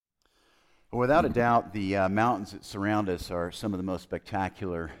Well, without a doubt, the mountains that surround us are some of the most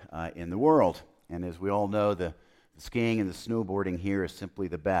spectacular in the world. And as we all know, the skiing and the snowboarding here is simply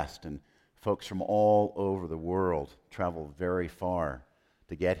the best. And folks from all over the world travel very far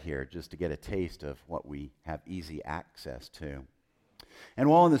to get here just to get a taste of what we have easy access to. And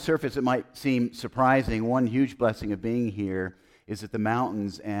while on the surface it might seem surprising, one huge blessing of being here is that the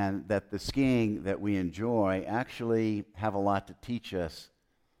mountains and that the skiing that we enjoy actually have a lot to teach us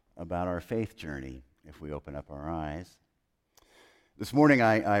about our faith journey if we open up our eyes. This morning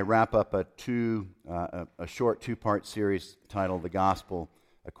I wrap up a short two-part series titled The Gospel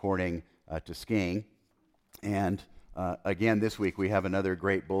According to Skiing. And again, this week we have another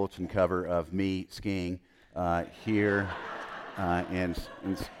great bulletin cover of me skiing here in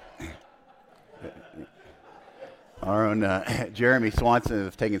our own Jeremy Swanson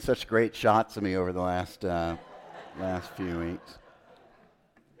has taken such great shots of me over the last few weeks.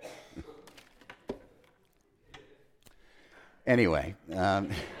 Anyway, as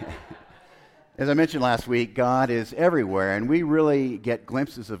I mentioned last week, God is everywhere, and we really get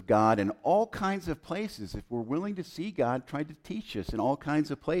glimpses of God in all kinds of places if we're willing to see God trying to teach us in all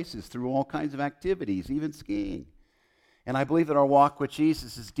kinds of places through all kinds of activities, even skiing. And I believe that our walk with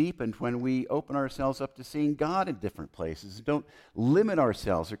Jesus is deepened when we open ourselves up to seeing God in different places and don't limit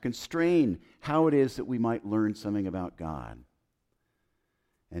ourselves or constrain how it is that we might learn something about God.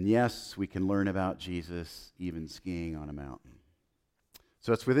 And yes, we can learn about Jesus even skiing on a mountain.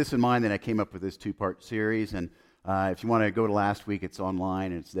 So it's with this in mind that I came up with this two-part series. And if you want to go to last week, it's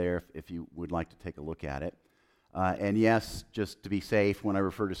online and it's there if you would like to take a look at it. And yes, just to be safe, when I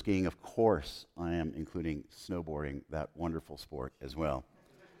refer to skiing, of course, I am including snowboarding, that wonderful sport as well.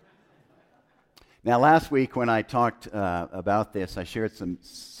 Now, last week when I talked about this, I shared some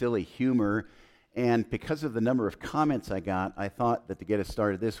silly humor. And because of the number of comments I got, I thought that to get us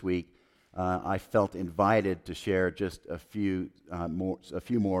started this week, I felt invited to share just a few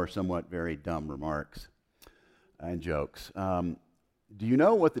more somewhat very dumb remarks and jokes. Do you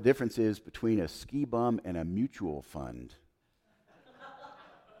know what the difference is between a ski bum and a mutual fund?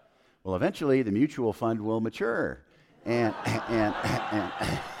 Well, eventually the mutual fund will mature, and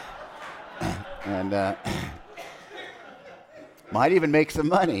might even make some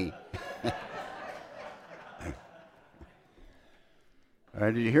money.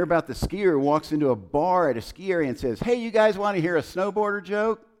 Did you hear about the skier who walks into a bar at a ski area and says, "Hey, you guys want to hear a snowboarder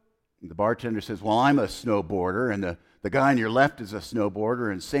joke?" And the bartender says, "Well, I'm a snowboarder," and the guy on your left is a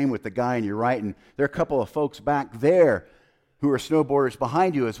snowboarder, and same with the guy on your right, and there are a couple of folks back there who are snowboarders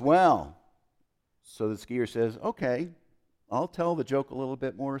behind you as well. So the skier says, "Okay, I'll tell the joke a little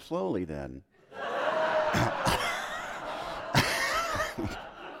bit more slowly then."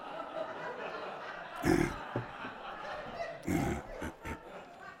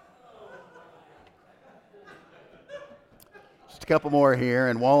 A couple more here,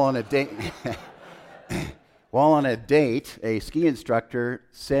 and while on a date, a ski instructor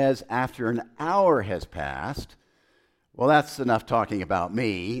says after an hour has passed, "Well, that's enough talking about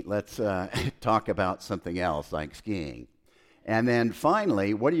me. Let's talk about something else like skiing." And then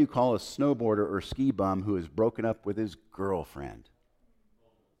finally, what do you call a snowboarder or ski bum who has broken up with his girlfriend?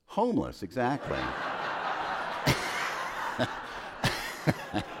 Homeless, exactly.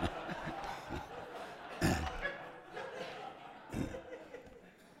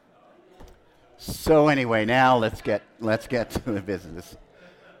 So anyway, now let's get to the business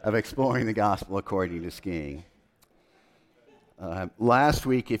of exploring the gospel according to skiing. Last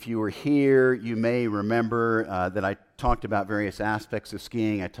week, if you were here, you may remember that I talked about various aspects of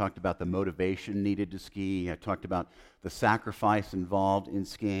skiing. I talked about the motivation needed to ski. I talked about the sacrifice involved in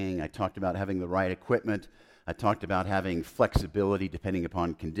skiing. I talked about having the right equipment. I talked about having flexibility depending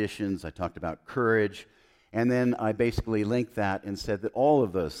upon conditions. I talked about courage. And then I basically linked that and said that all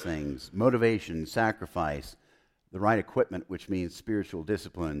of those things, motivation, sacrifice, the right equipment, which means spiritual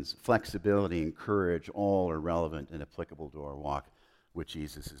disciplines, flexibility, and courage, all are relevant and applicable to our walk with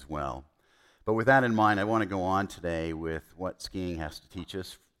Jesus as well. But with that in mind, I want to go on today with what skiing has to teach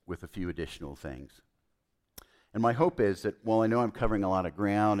us with a few additional things. And my hope is that while I know I'm covering a lot of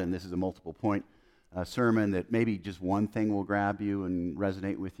ground and this is a multiple point sermon, that maybe just one thing will grab you and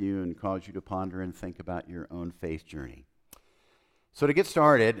resonate with you and cause you to ponder and think about your own faith journey. So to get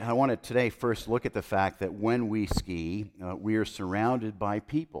started, I want to today first look at the fact that when we ski, we are surrounded by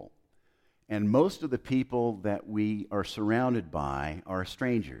people. And most of the people that we are surrounded by are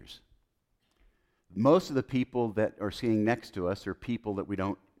strangers. Most of the people that are skiing next to us are people that we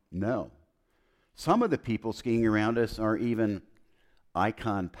don't know. Some of the people skiing around us are even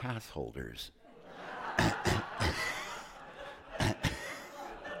icon pass holders.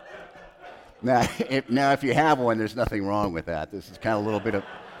 Now, if you have one, there's nothing wrong with that. This is kind of a little bit of,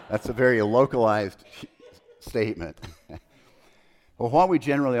 that's a very localized statement. Well, while we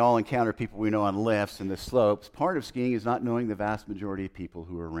generally all encounter people we know on lifts and the slopes, part of skiing is not knowing the vast majority of people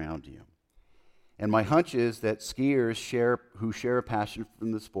who are around you. And my hunch is that skiers who share a passion for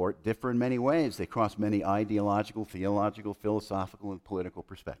the sport differ in many ways. They cross many ideological, theological, philosophical, and political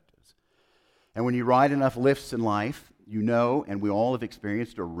perspectives. And when you ride enough lifts in life, you know, and we all have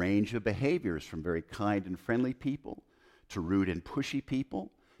experienced a range of behaviors, from very kind and friendly people to rude and pushy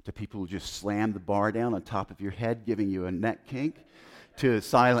people, to people who just slam the bar down on top of your head, giving you a neck kink, to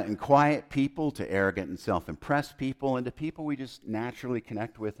silent and quiet people, to arrogant and self-impressed people, and to people we just naturally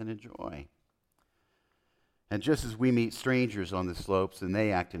connect with and enjoy. And just as we meet strangers on the slopes and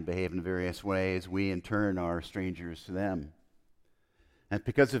they act and behave in various ways, we in turn are strangers to them. And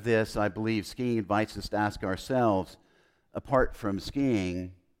because of this, I believe skiing invites us to ask ourselves, apart from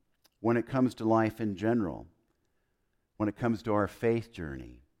skiing, when it comes to life in general, when it comes to our faith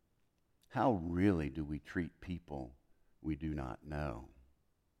journey, how really do we treat people we do not know?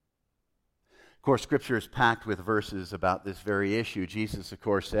 Of course, Scripture is packed with verses about this very issue. Jesus, of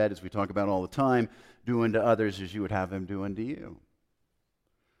course, said, as we talk about all the time, do unto others as you would have them do unto you.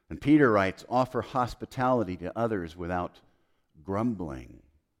 And Peter writes, offer hospitality to others without grumbling.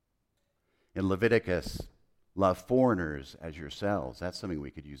 In Leviticus, love foreigners as yourselves. That's something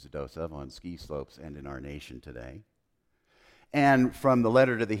we could use a dose of on ski slopes and in our nation today. And from the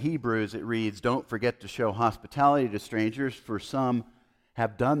letter to the Hebrews, it reads, don't forget to show hospitality to strangers, for some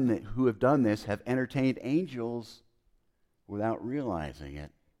who have done this have entertained angels without realizing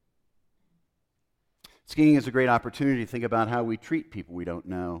it. Skiing is a great opportunity to think about how we treat people we don't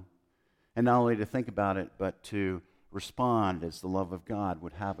know. And not only to think about it, but to respond as the love of God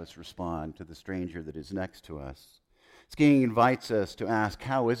would have us respond to the stranger that is next to us. Skiing invites us to ask,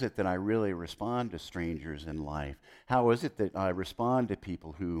 how is it that I really respond to strangers in life? How is it that I respond to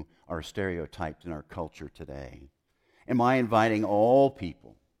people who are stereotyped in our culture today? Am I inviting all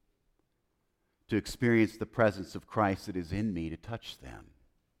people to experience the presence of Christ that is in me to touch them?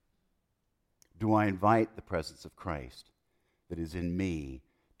 Do I invite the presence of Christ that is in me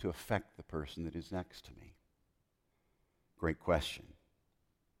to affect the person that is next to me? Great question.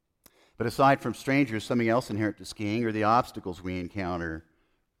 But aside from strangers, something else inherent to skiing are the obstacles we encounter.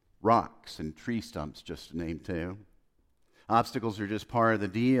 Rocks and tree stumps, just to name two. Obstacles are just part of the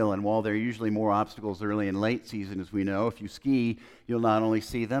deal, and while there are usually more obstacles early and late season, as we know, if you ski, you'll not only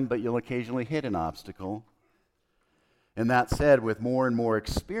see them, but you'll occasionally hit an obstacle. And that said, with more and more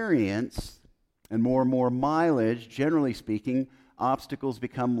experience and more mileage, generally speaking, obstacles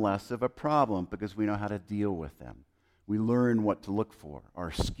become less of a problem because we know how to deal with them. We learn what to look for.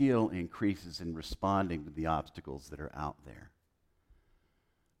 Our skill increases in responding to the obstacles that are out there.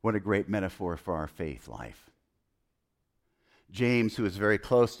 What a great metaphor for our faith life. James, who is very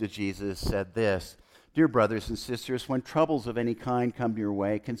close to Jesus, said this, dear brothers and sisters, when troubles of any kind come your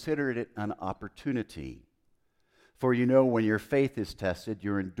way, consider it an opportunity. For you know when your faith is tested,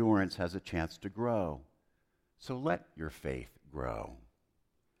 your endurance has a chance to grow. So let your faith grow.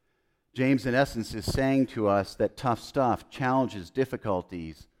 James, in essence, is saying to us that tough stuff, challenges,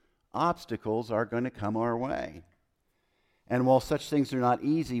 difficulties, obstacles are going to come our way. And while such things are not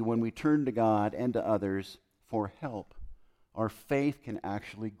easy, when we turn to God and to others for help, our faith can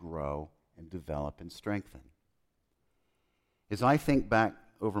actually grow and develop and strengthen. As I think back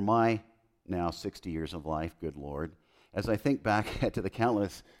over my now 60 years of life, good Lord, as I think back to the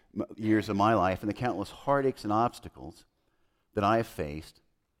countless years of my life and the countless heartaches and obstacles that I have faced,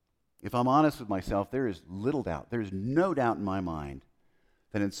 if I'm honest with myself, there is little doubt, there's no doubt in my mind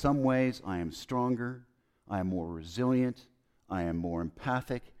that in some ways I am stronger, I am more resilient, I am more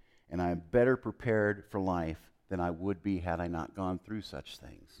empathic, and I am better prepared for life than I would be had I not gone through such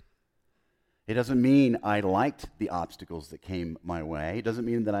things. It doesn't mean I liked the obstacles that came my way. It doesn't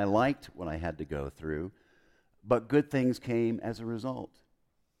mean that I liked what I had to go through, but good things came as a result.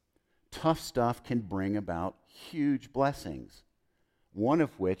 Tough stuff can bring about huge blessings, one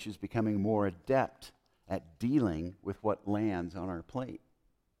of which is becoming more adept at dealing with what lands on our plate.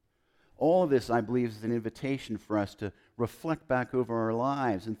 All of this, I believe, is an invitation for us to reflect back over our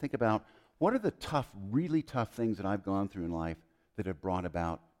lives and think about, what are the really tough things that I've gone through in life that have brought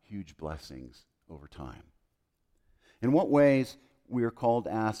about huge blessings over time? In what ways we are called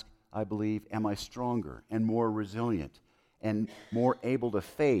to ask, I believe, am I stronger and more resilient and more able to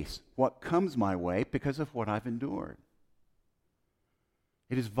face what comes my way because of what I've endured?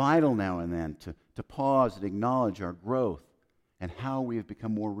 It is vital now and then to pause and acknowledge our growth and how we have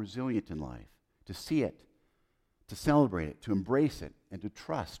become more resilient in life, to see it, to celebrate it, to embrace it, and to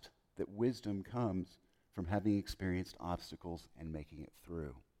trust that wisdom comes from having experienced obstacles and making it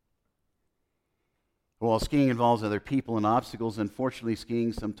through. While skiing involves other people and obstacles, unfortunately,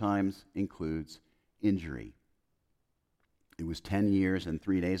 skiing sometimes includes injury. It was 10 years and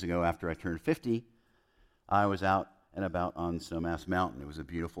 3 days ago after I turned 50, I was out and about on Snowmass Mountain. It was a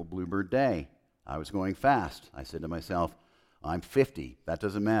beautiful bluebird day. I was going fast. I said to myself, I'm 50. That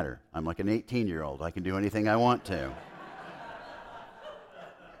doesn't matter. I'm like an 18-year-old. I can do anything I want to.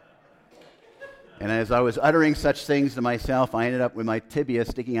 And as I was uttering such things to myself, I ended up with my tibia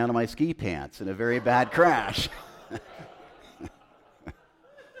sticking out of my ski pants in a very bad crash.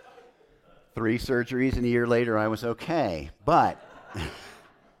 3 surgeries, and a year later I was okay. But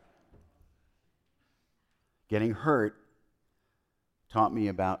getting hurt taught me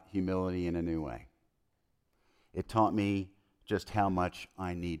about humility in a new way. It taught me just how much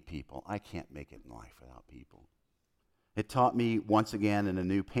I need people. I can't make it in life without people. It taught me once again in a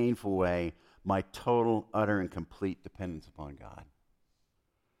new painful way my total, utter, and complete dependence upon God.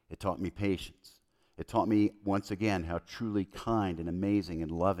 It taught me patience. It taught me once again how truly kind and amazing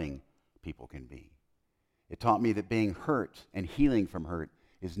and loving people can be. It taught me that being hurt and healing from hurt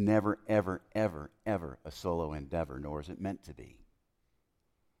is never, ever, ever, ever a solo endeavor, nor is it meant to be.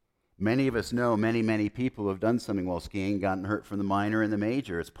 Many of us know many, many people who have done something while skiing, gotten hurt from the minor and the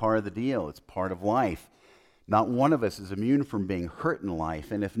major. It's part of the deal. It's part of life. Not one of us is immune from being hurt in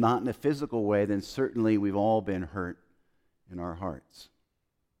life, and if not in a physical way, then certainly we've all been hurt in our hearts.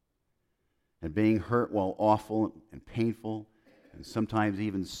 And being hurt, while awful and painful, and sometimes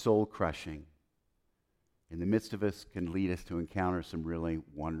even soul-crushing, in the midst of us can lead us to encounter some really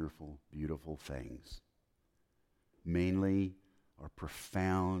wonderful, beautiful things. Mainly, our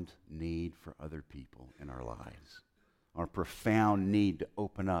profound need for other people in our lives. Our profound need to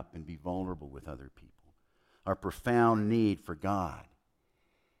open up and be vulnerable with other people. Our profound need for God.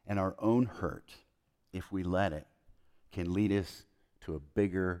 And our own hurt, if we let it, can lead us to a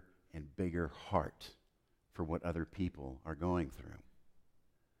bigger and bigger heart for what other people are going through.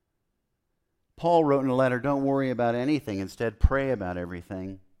 Paul wrote in a letter, don't worry about anything. Instead, pray about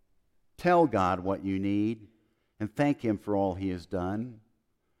everything. Tell God what you need and thank Him for all He has done.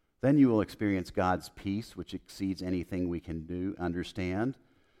 Then you will experience God's peace, which exceeds anything we can understand.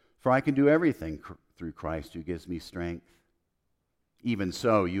 For I can do everything through Christ who gives me strength. Even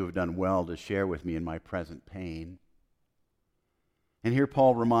so, you have done well to share with me in my present pain. And here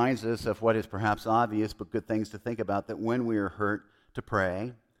Paul reminds us of what is perhaps obvious, but good things to think about, that when we are hurt, to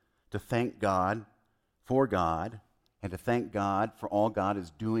pray, to thank God for God, and to thank God for all God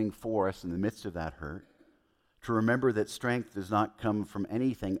is doing for us in the midst of that hurt. To remember that strength does not come from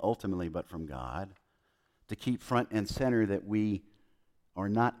anything ultimately but from God. To keep front and center that we are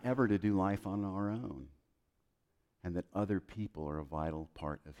not ever to do life on our own, and that other people are a vital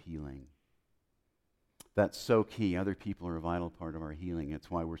part of healing. That's so key. Other people are a vital part of our healing. It's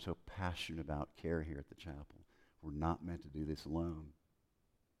why we're so passionate about care here at the chapel. We're not meant to do this alone.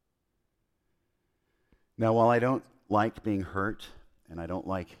 Now, while I don't like being hurt, and I don't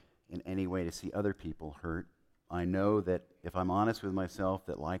like in any way to see other people hurt, I know that if I'm honest with myself,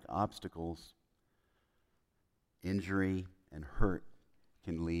 that like obstacles, injury and hurt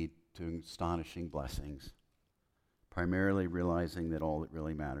can lead to astonishing blessings, primarily realizing that all that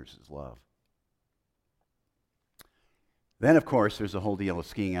really matters is love. Then, of course, there's the whole deal of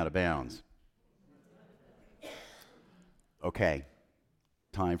skiing out of bounds. Okay,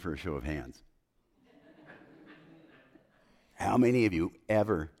 time for a show of hands. How many of you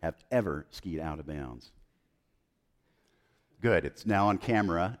have ever skied out of bounds? Good, it's now on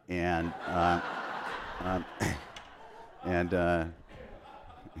camera, and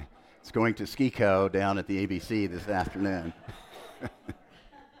it's going to SkiCo down at the ABC this afternoon.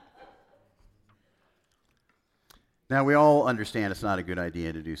 Now, we all understand it's not a good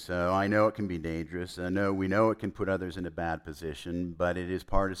idea to do so. I know it can be dangerous. We know it can put others in a bad position, but it is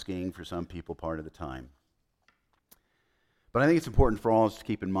part of skiing for some people part of the time. But I think it's important for all of us to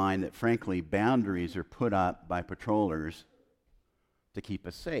keep in mind that, frankly, boundaries are put up by patrollers to keep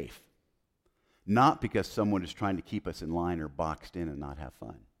us safe, not because someone is trying to keep us in line or boxed in and not have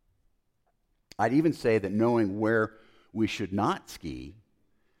fun. I'd even say that knowing where we should not ski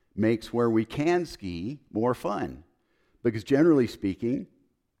makes where we can ski more fun, because generally speaking,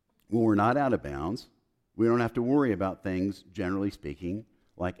 when we're not out of bounds, we don't have to worry about things, generally speaking,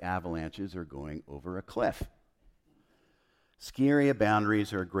 like avalanches or going over a cliff. Ski area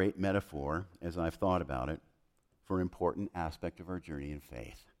boundaries are a great metaphor, as I've thought about it, for an important aspect of our journey in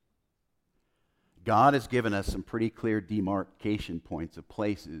faith. God has given us some pretty clear demarcation points of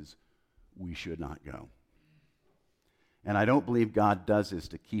places we should not go. And I don't believe God does this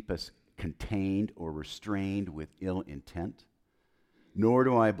to keep us contained or restrained with ill intent. Nor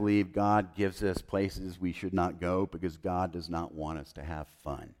do I believe God gives us places we should not go because God does not want us to have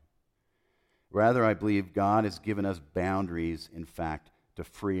fun. Rather, I believe God has given us boundaries, in fact, to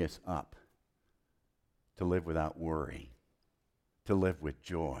free us up, to live without worry, to live with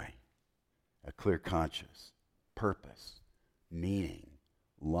joy, a clear conscience, purpose, meaning,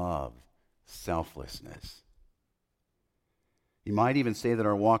 love, selflessness. You might even say that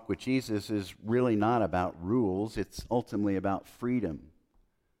our walk with Jesus is really not about rules. It's ultimately about freedom.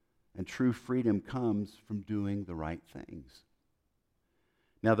 And true freedom comes from doing the right things.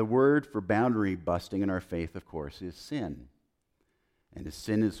 Now, the word for boundary busting in our faith, of course, is sin. And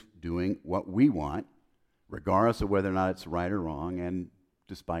sin is doing what we want, regardless of whether or not it's right or wrong, and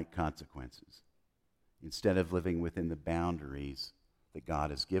despite consequences, instead of living within the boundaries that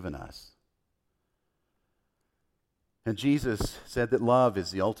God has given us. And Jesus said that love is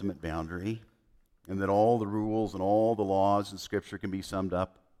the ultimate boundary, and that all the rules and all the laws in Scripture can be summed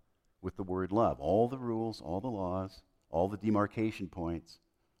up with the word love. All the rules, all the laws, all the demarcation points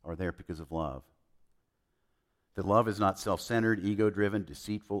are there because of love. That love is not self-centered, ego-driven,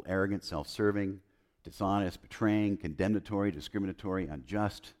 deceitful, arrogant, self-serving, dishonest, betraying, condemnatory, discriminatory,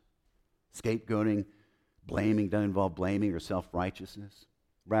 unjust, scapegoating, blaming, doesn't involve blaming or self-righteousness.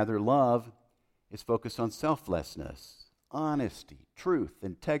 Rather, love is focused on selflessness, honesty, truth,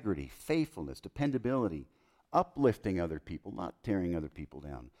 integrity, faithfulness, dependability, uplifting other people, not tearing other people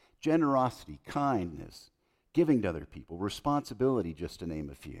down, generosity, kindness, giving to other people, responsibility, just to name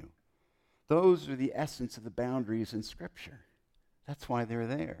a few. Those are the essence of the boundaries in Scripture. That's why they're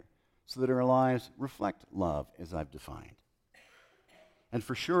there, so that our lives reflect love as I've defined. And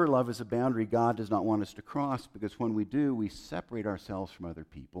for sure, love is a boundary God does not want us to cross, because when we do, we separate ourselves from other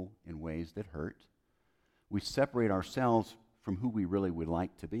people in ways that hurt. We separate ourselves from who we really would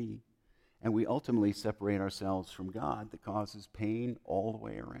like to be. And we ultimately separate ourselves from God that causes pain all the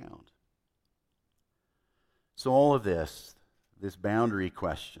way around. So all of this boundary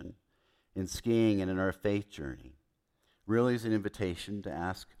question in skiing and in our faith journey, really is an invitation to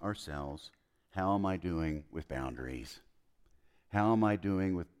ask ourselves, how am I doing with boundaries? How am I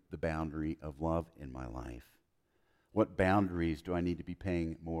doing with the boundary of love in my life? What boundaries do I need to be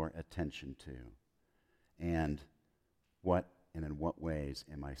paying more attention to? And in what ways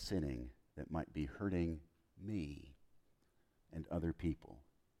am I sinning that might be hurting me and other people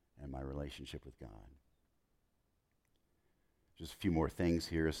and my relationship with God? Just a few more things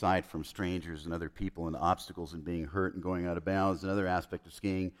here. Aside from strangers and other people and obstacles and being hurt and going out of bounds, another aspect of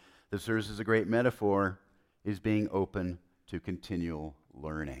skiing that serves as a great metaphor is being open to continual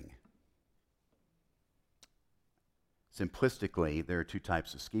learning. Simplistically, there are two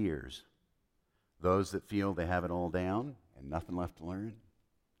types of skiers. Those that feel they have it all down and nothing left to learn,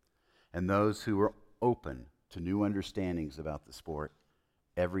 and those who are open to new understandings about the sport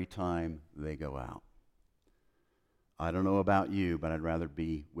every time they go out. I don't know about you, but I'd rather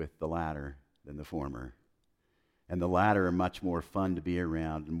be with the latter than the former. And the latter are much more fun to be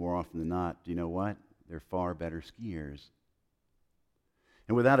around, and more often than not, do you know what? They're far better skiers.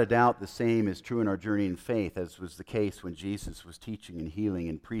 And without a doubt, the same is true in our journey in faith, as was the case when Jesus was teaching and healing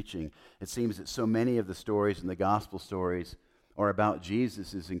and preaching. It seems that so many of the stories in the gospel stories are about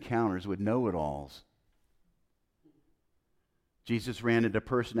Jesus' encounters with know-it-alls. Jesus ran into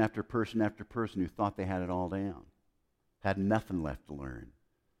person after person after person who thought they had it all down, had nothing left to learn,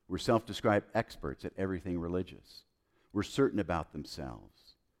 were self-described experts at everything religious, were certain about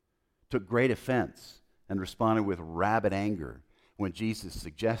themselves, took great offense and responded with rabid anger when Jesus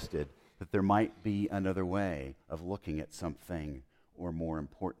suggested that there might be another way of looking at something, or more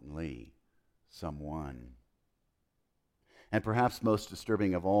importantly, someone. And perhaps most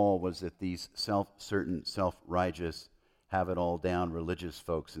disturbing of all was that these self-certain, self-righteous, have-it-all-down religious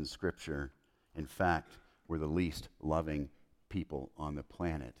folks in Scripture, in fact, were the least loving people on the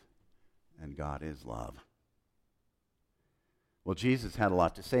planet. And God is love. Well, Jesus had a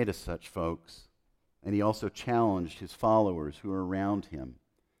lot to say to such folks. And he also challenged his followers who were around him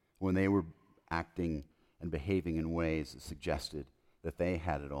when they were acting and behaving in ways that suggested that they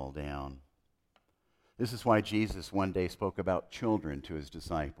had it all down. This is why Jesus one day spoke about children to his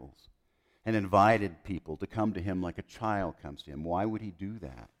disciples and invited people to come to him like a child comes to him. Why would he do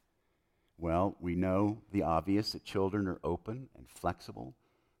that? Well, we know the obvious, that children are open and flexible.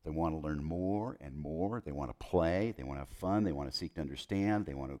 They want to learn more and more. They want to play. They want to have fun. They want to seek to understand.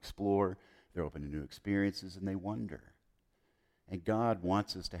 They want to explore. They're open to new experiences, and they wonder. And God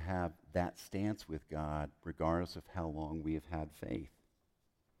wants us to have that stance with God regardless of how long we have had faith.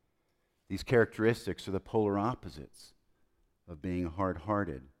 These characteristics are the polar opposites of being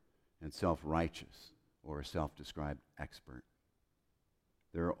hard-hearted and self-righteous or a self-described expert.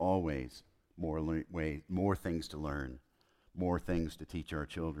 There are always more things to learn, more things to teach our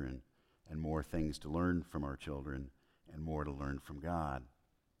children, and more things to learn from our children, and more to learn from God.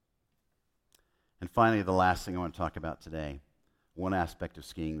 And finally, the last thing I want to talk about today, one aspect of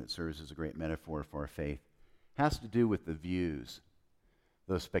skiing that serves as a great metaphor for our faith, has to do with the views,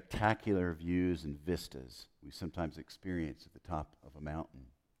 those spectacular views and vistas we sometimes experience at the top of a mountain.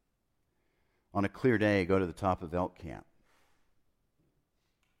 On a clear day, go to the top of Elk Camp.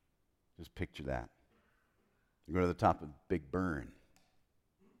 Just picture that. You go to the top of Big Burn,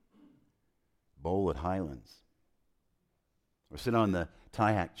 bowl at Highlands, or sit on the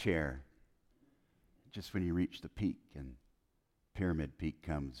Tayak chair just when you reach the peak and Pyramid Peak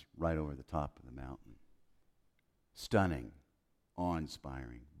comes right over the top of the mountain. Stunning,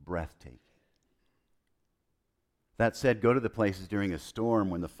 awe-inspiring, breathtaking. That said, go to the places during a storm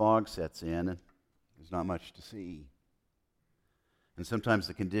when the fog sets in and there's not much to see. And sometimes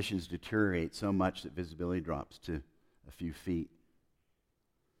the conditions deteriorate so much that visibility drops to a few feet.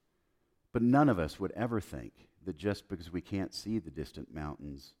 But none of us would ever think that just because we can't see the distant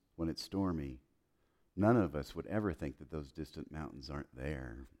mountains when it's stormy, none of us would ever think that those distant mountains aren't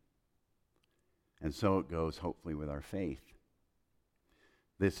there. And so it goes, hopefully, with our faith.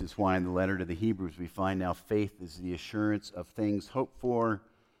 This is why in the letter to the Hebrews we find now faith is the assurance of things hoped for,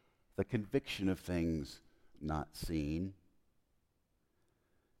 the conviction of things not seen.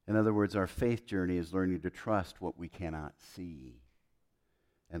 In other words, our faith journey is learning to trust what we cannot see,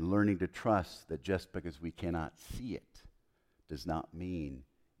 and learning to trust that just because we cannot see it does not mean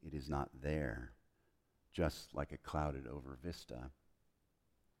it is not there, just like a clouded over vista.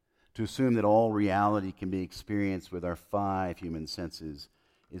 To assume that all reality can be experienced with our 5 human senses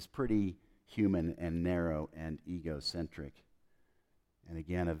is pretty human and narrow and egocentric, and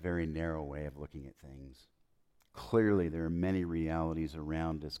again, a very narrow way of looking at things. Clearly, there are many realities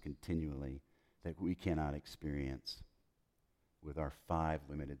around us continually that we cannot experience with our 5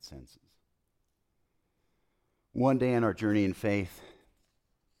 limited senses. One day in our journey in faith,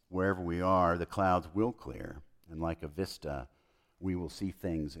 wherever we are, the clouds will clear, and like a vista, we will see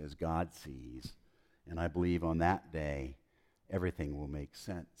things as God sees. And I believe on that day, everything will make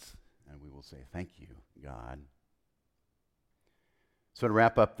sense, and we will say, "Thank you, God." So to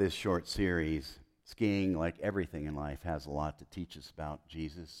wrap up this short series, skiing, like everything in life, has a lot to teach us about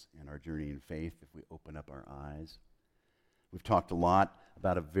Jesus and our journey in faith if we open up our eyes. We've talked a lot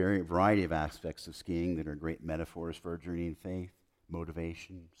about a variety of aspects of skiing that are great metaphors for our journey in faith: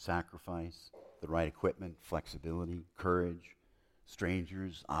 motivation, sacrifice, the right equipment, flexibility, courage,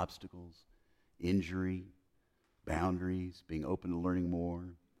 strangers, obstacles, injury, boundaries, being open to learning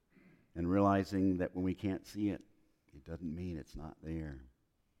more, and realizing that when we can't see it, it doesn't mean it's not there.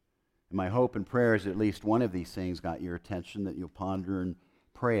 And my hope and prayer is at least one of these things got your attention, that you'll ponder and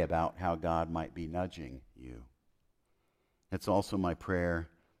pray about how God might be nudging you. It's also my prayer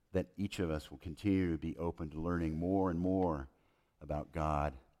that each of us will continue to be open to learning more and more about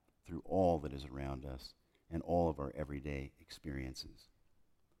God through all that is around us and all of our everyday experiences.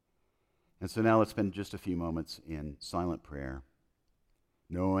 And so now let's spend just a few moments in silent prayer,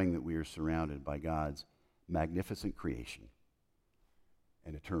 knowing that we are surrounded by God's magnificent creation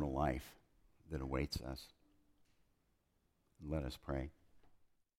and eternal life that awaits us. Let us pray.